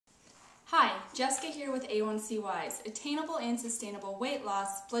Hi, Jessica here with A1c Wise, attainable and sustainable weight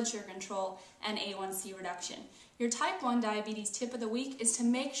loss, blood sugar control, and A1c reduction. Your type 1 diabetes tip of the week is to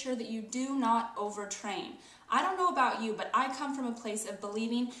make sure that you do not overtrain. I don't know about you, but I come from a place of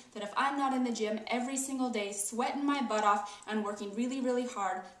believing that if I'm not in the gym every single day, sweating my butt off and working really, really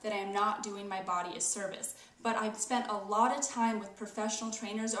hard, that I am not doing my body a service. But I've spent a lot of time with professional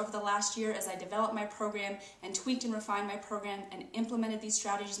trainers over the last year as I developed my program and tweaked and refined my program and implemented these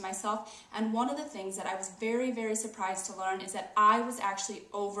strategies myself. And one of the things that I was very, very surprised to learn is that I was actually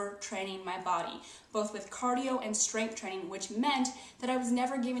overtraining my body, both with cardio and strength training, which meant that I was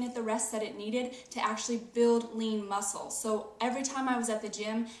never giving it the rest that it needed to actually build lean muscle. So every time I was at the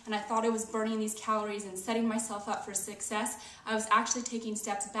gym and I thought I was burning these calories and setting myself up for success, I was actually taking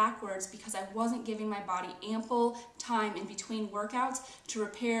steps backwards because I wasn't giving my body ample time in between workouts to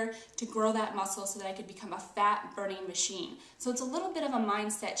repair, to grow that muscle so that I could become a fat burning machine. So it's a little bit of a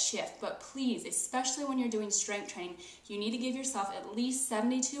mindset shift, but please, especially when you're doing strength training, you need to give yourself at least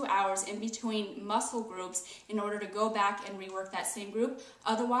 72 hours in between muscle groups in order to go back and rework that same group.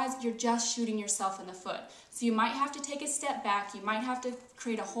 Otherwise, you're just shooting yourself in the foot. So you might have to take a step back, you might have to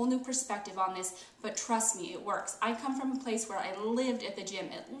create a whole new perspective on this, but trust me, it works. I come from a place where I lived at the gym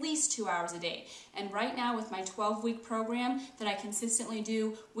at least 2 hours a day. And right now with my 12-week program that I consistently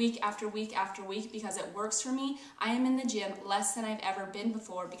do week after week after week because it works for me, I am in the gym less than I've ever been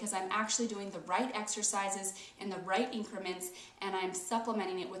before because I'm actually doing the right exercises in the right increments and I'm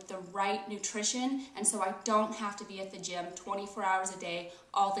supplementing it with the right nutrition, and so I don't have to be at the gym 24 hours a day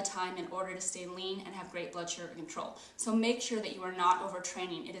all the time in order to stay lean and have great blood sugar control. So make sure that you are not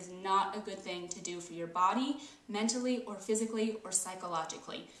overtraining. It is not a good thing to do for your body, mentally or physically or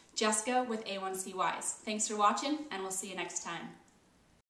psychologically. Jessica with A1c Wise. Thanks for watching, and we'll see you next time.